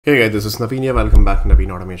Hey guys, this is Naveen here. Welcome back to Naveen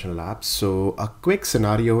Automation Labs. So a quick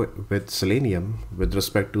scenario with Selenium with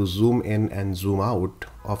respect to zoom in and zoom out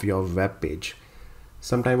of your web page.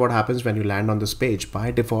 Sometimes what happens when you land on this page, by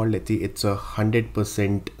default, let's see, it's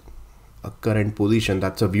 100% a current position.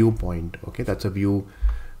 That's a viewpoint. Okay, that's a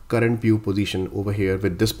current view position over here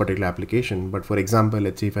with this particular application. But for example,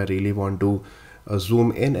 let's see if I really want to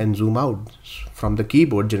zoom in and zoom out from the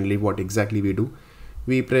keyboard. Generally, what exactly we do?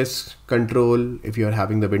 We press Control if you're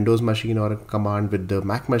having the Windows machine, or a command with the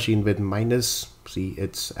Mac machine with minus. See,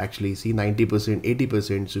 it's actually 90%,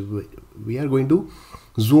 80%. So we are going to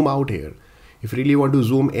zoom out here. If you really want to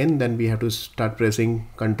zoom in, then we have to start pressing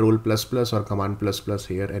Control ++ or Command ++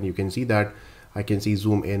 here, and you can see that I can see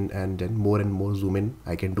zoom in and then more and more zoom in.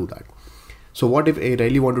 I can do that. So what if I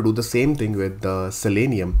really want to do the same thing with the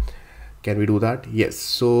Selenium? Can we do that? Yes.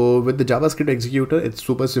 So with the JavaScript executor, it's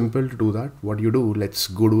super simple to do that. What you do, let's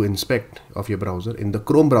go to inspect of your browser. In the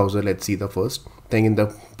Chrome browser, let's see the first thing in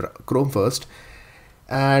the Chrome first.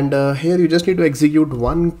 And here you just need to execute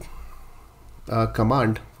one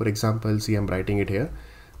command. For example, see, I'm writing it here.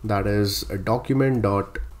 That is a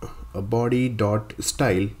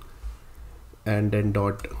document.body.style and then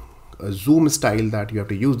zoom style that you have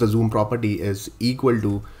to use. The zoom property is equal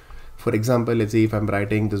to, for example, let's say if I'm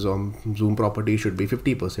writing the zoom property should be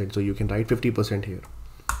 50%. So you can write 50% here.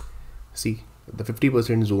 See, the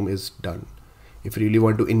 50% zoom is done. If you really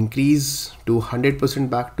want to increase to 100%,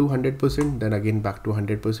 back to 100%, then again back to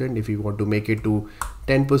 100%. If you want to make it to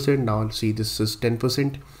 10%, now see, this is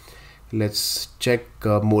 10%. Let's check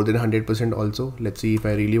more than 100% also. Let's see if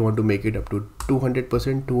I really want to make it up to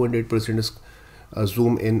 200%. 200% is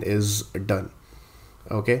zoom in is done.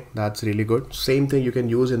 Okay, that's really good. Same thing you can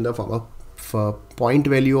use in the form of point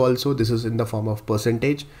value also. This is in the form of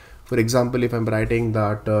percentage. For example, if I'm writing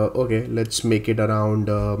that, okay, let's make it around,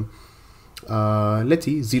 let's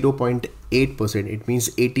see, 0.8%. It means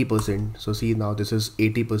 80%. So see, now this is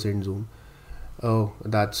 80% zoom. Oh,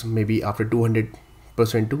 that's maybe after 200% to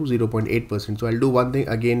 0.8%. So I'll do one thing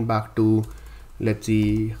again, back to, let's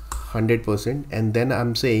see, 100%. And then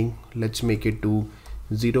I'm saying, let's make it to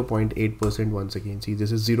 0.8% once again. See,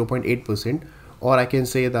 this is 0.8%, or I can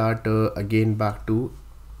say that again back to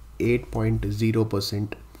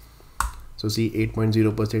 8.0%. So see,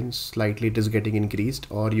 8.0%, slightly it is getting increased,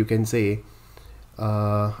 or you can say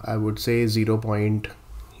I would say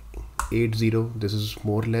 0.80. This is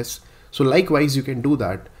more or less. So likewise you can do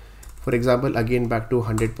that. For example, again back to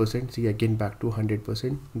 100%. See, again back to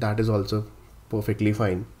 100%. That is also perfectly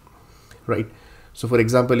fine, right? So for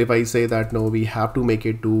example, if I say that no, we have to make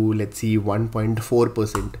it to, let's see,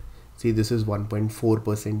 1.4%. See, this is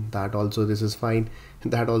 1.4%. That also, this is fine.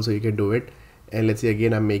 That also you can do it. And let's say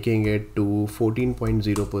again, I'm making it to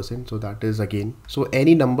 14.0%. So that is again, so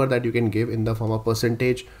any number that you can give in the form of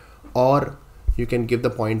percentage, or you can give the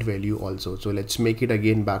point value also. So let's make it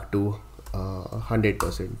again back to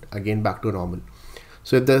 100%, again back to normal.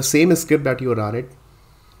 So if the same script that you run it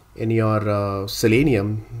in your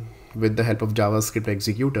Selenium, with the help of JavaScript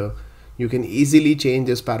executor, you can easily change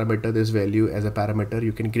this parameter, this value as a parameter.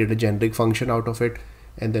 You can create a generic function out of it,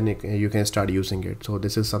 and then you can start using it. So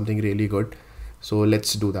this is something really good. So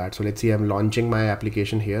let's do that. So let's see, I'm launching my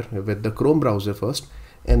application here with the Chrome browser first,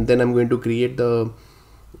 and then I'm going to create the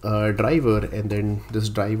driver, and then this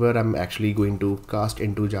driver I'm actually going to cast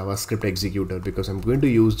into JavaScript executor, because I'm going to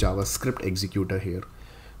use JavaScript executor here.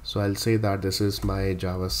 So I'll say that this is my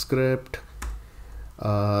JavaScript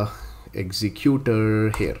executor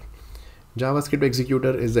here. JavaScript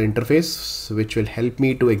executor is the interface which will help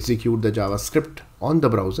me to execute the JavaScript on the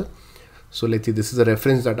browser. So let's see, this is a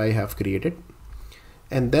reference that I have created,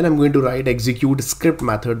 and then I'm going to write execute script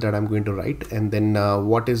method that I'm going to write, and then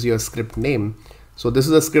what is your script name? So this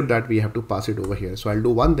is a script that we have to pass it over here. So I'll do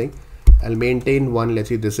one thing, I'll maintain one, let's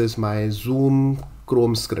see, this is my zoom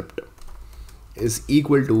Chrome script is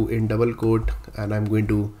equal to, in double quote, and I'm going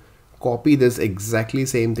to copy this exactly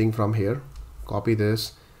same thing from here, copy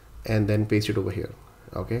this and then paste it over here.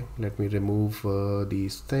 Okay, let me remove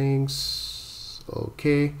these things.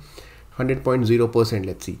 Okay, 100.0%.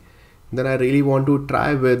 let's see, then I really want to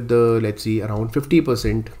try with the, let's see, around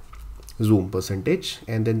 50% zoom percentage,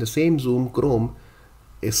 and then the same zoom Chrome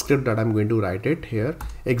script that I'm going to write it here,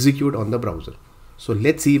 execute on the browser. So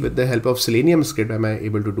let's see, with the help of Selenium script, am I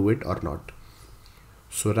able to do it or not?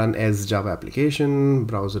 So run as Java application,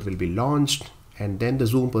 browser will be launched, and then the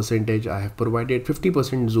zoom percentage I have provided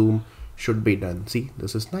 50% zoom should be done. See,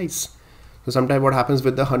 this is nice. So sometimes what happens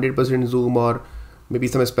with the 100% zoom, or maybe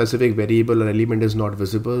some specific variable or element is not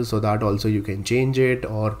visible, so that also you can change it,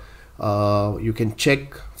 or you can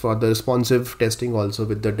check for the responsive testing also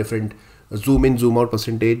with the different zoom in, zoom out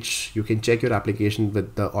percentage. You can check your application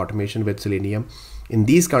with the automation with Selenium. In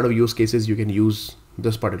these kind of use cases, you can use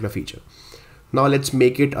this particular feature. Now let's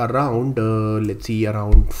make it around, let's see,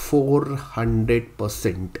 around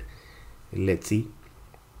 400%. Let's see.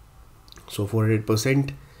 So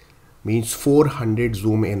 400% means 400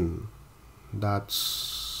 zoom in. That's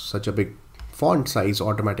such a big font size,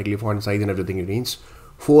 automatically font size and everything. It means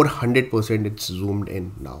 400% it's zoomed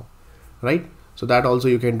in now, right? So that also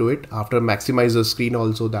you can do it. After maximize the screen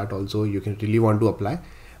also, that also you can really want to apply.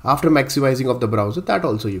 After maximizing of the browser, that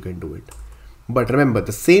also you can do it. But remember,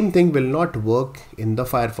 the same thing will not work in the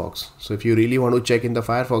Firefox. So if you really want to check in the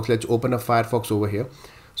Firefox, let's open a Firefox over here.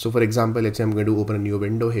 So for example, let's say I'm going to open a new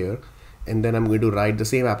window here, and then I'm going to write the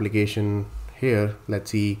same application here.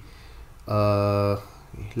 Let's see,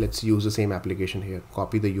 let's use the same application here,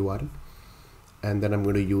 copy the URL, and then I'm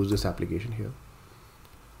going to use this application here.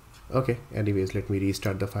 Okay, anyways, let me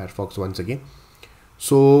restart the Firefox once again.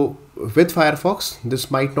 So with Firefox, this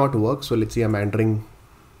might not work. So let's see, I'm entering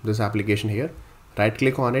this application here, right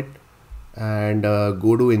click on it, and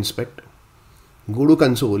go to inspect, go to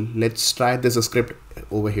console. Let's try this script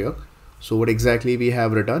over here. So what exactly we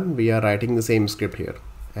have written, we are writing the same script here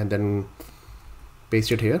and then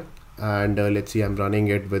paste it here. And let's see, I'm running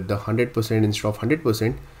it with the 100% instead of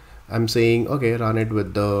 100%. I'm saying, okay, run it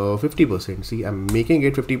with the 50%. See, I'm making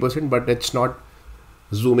it 50%, but it's not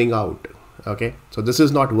zooming out. Okay, so this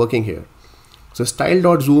is not working here. So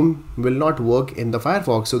style.zoom will not work in the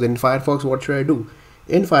Firefox. So then Firefox, what should I do?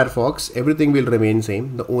 In Firefox, everything will remain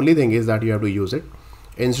same. The only thing is that you have to use it.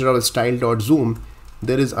 Instead of style.zoom,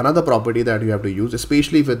 there is another property that you have to use,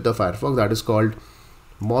 especially with the Firefox, that is called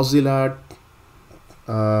Mozilla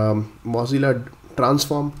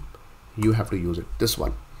transform. You have to use it, this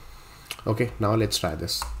one. Okay, now let's try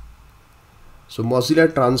this. So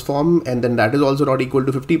Mozilla transform, and then that is also not equal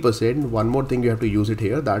to 50%. One more thing you have to use it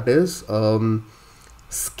here, that is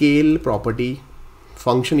scale property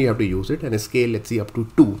function. You have to use it, and a scale, let's see, up to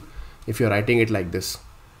 2 if you're writing it like this.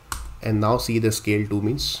 And now see, the scale 2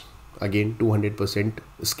 means again 200%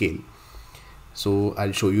 scale. So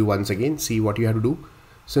I'll show you once again. See what you have to do.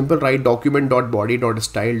 Simple, write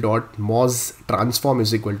document.body.style.moz transform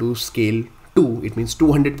is equal to scale 2. It means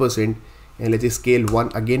 200%. And let's say scale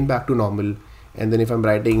 1 again back to normal. And then if I'm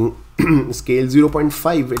writing scale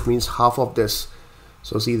 0.5, it means half of this.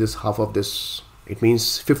 So see this, half of this, it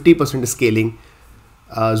means 50% scaling.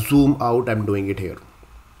 Zoom out, I'm doing it here.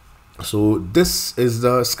 So this is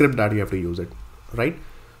the script that you have to use it, right?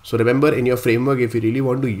 So remember, in your framework, if you really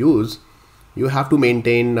want to use, you have to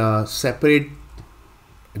maintain separate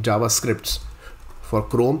JavaScripts for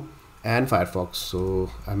Chrome and Firefox. So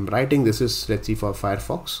I'm writing, this is, let's see, for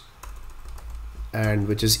Firefox, and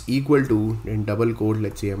which is equal to, in double quote,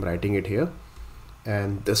 let's see, I'm writing it here,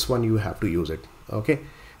 and this one you have to use it. Okay,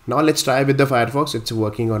 now let's try with the Firefox, it's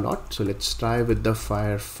working or not. So let's try with the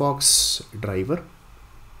Firefox driver,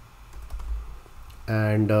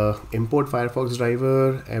 and import Firefox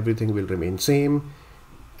driver, everything will remain same.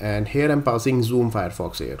 And here I'm passing zoom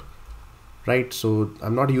Firefox here, right? So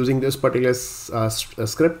I'm not using this particular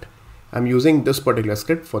script, I'm using this particular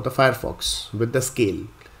script for the Firefox with the scale.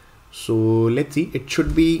 So let's see, it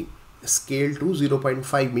should be scale to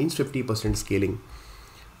 0.5 means 50% scaling.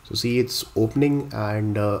 So see, it's opening,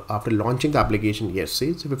 and after launching the application, yes,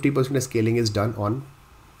 see, it's 50% scaling is done on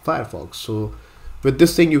Firefox. So with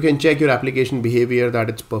this thing, you can check your application behavior, that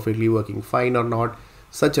it's perfectly working fine or not.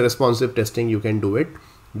 Such a responsive testing, you can do it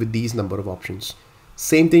with these number of options.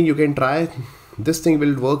 Same thing you can try. This thing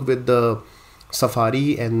will work with the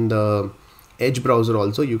Safari and the Edge browser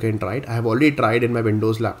also. You can try it. I have already tried in my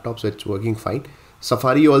Windows laptop, so it's working fine.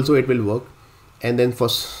 Safari also it will work. And then for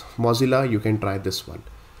Mozilla, you can try this one.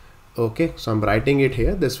 Okay, so I'm writing it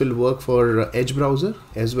here. This will work for Edge browser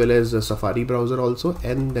as well as the Safari browser also,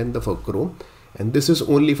 and then for Chrome. And this is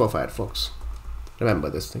only for Firefox. Remember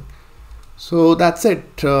this thing. So that's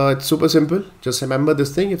it. It's super simple. Just remember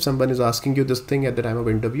this thing. If someone is asking you this thing at the time of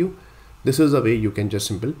interview, this is the way you can just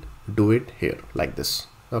simply do it here like this.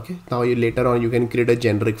 Okay, now later on you can create a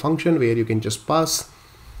generic function where you can just pass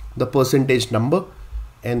the percentage number,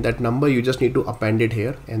 and that number you just need to append it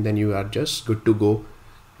here, and then you are just good to go,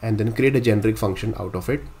 and then create a generic function out of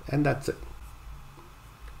it, and that's it.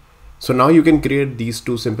 So now you can create these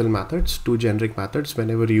two simple methods, two generic methods,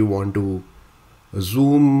 whenever you want to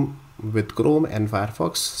zoom with Chrome and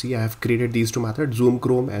Firefox. See, I have created these two methods, zoom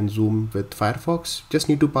Chrome and zoom with Firefox. Just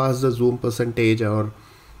need to pass the zoom percentage or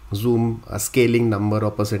zoom a scaling number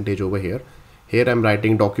or percentage over here. Here I'm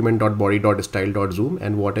writing document.body.style.zoom,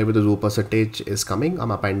 and whatever the zoom percentage is coming,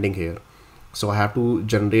 I'm appending here. So I have to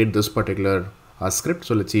generate this particular our script.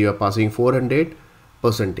 So let's say you are passing 400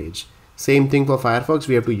 percentage. Same thing for Firefox,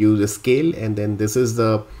 we have to use a scale, and then this is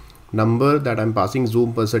the number that I'm passing,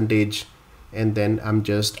 zoom percentage, and then I'm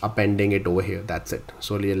just appending it over here. That's it.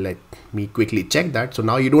 So let me quickly check that. So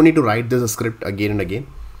now you don't need to write this script again and again.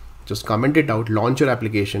 Just comment it out, launch your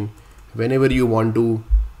application. Whenever you want to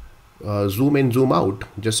zoom in, zoom out,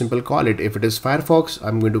 just simple call it. If it is Firefox,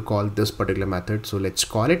 I'm going to call this particular method. So let's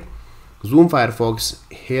call it zoom Firefox.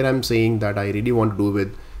 Here I'm saying that I really want to do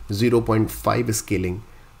with 0.5 scaling.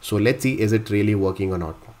 So let's see, is it really working or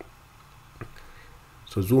not?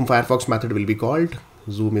 So zoom Firefox method will be called.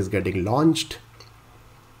 Zoom is getting launched,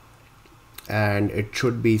 and it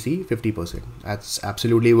should be, see, 50%. That's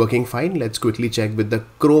absolutely working fine. Let's quickly check with the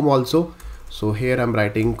Chrome also. So here I'm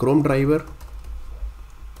writing Chrome driver,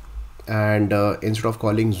 and instead of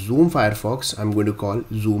calling zoom Firefox, I'm going to call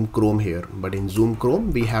zoom Chrome here. But in zoom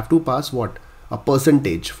Chrome, we have to pass what? A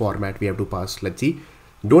percentage format we have to pass. Let's see,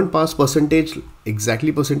 don't pass percentage,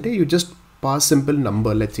 exactly percentage, you just pass simple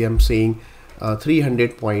number. Let's say I'm saying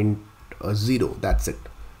 300.0, that's it.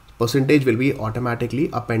 Percentage will be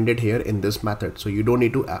automatically appended here in this method. So you don't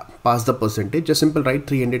need to pass the percentage, just simple write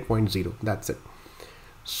 300.0, that's it.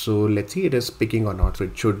 So let's see it is picking or not. So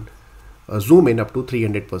it should zoom in up to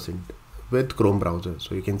 300% with Chrome browser.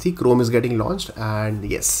 So you can see Chrome is getting launched, and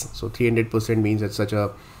yes, so 300% means that such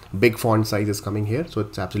a big font size is coming here. So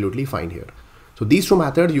it's absolutely fine here. So these two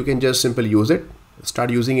methods, you can just simply use it,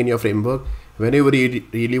 start using in your framework. Whenever you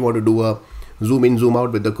really want to do a zoom in, zoom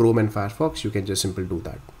out with the Chrome and Firefox, you can just simply do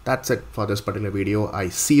that. That's it for this particular video. I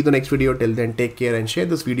see you in the next video. Till then, take care and share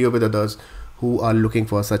this video with others who are looking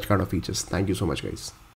for such kind of features. Thank you so much, guys.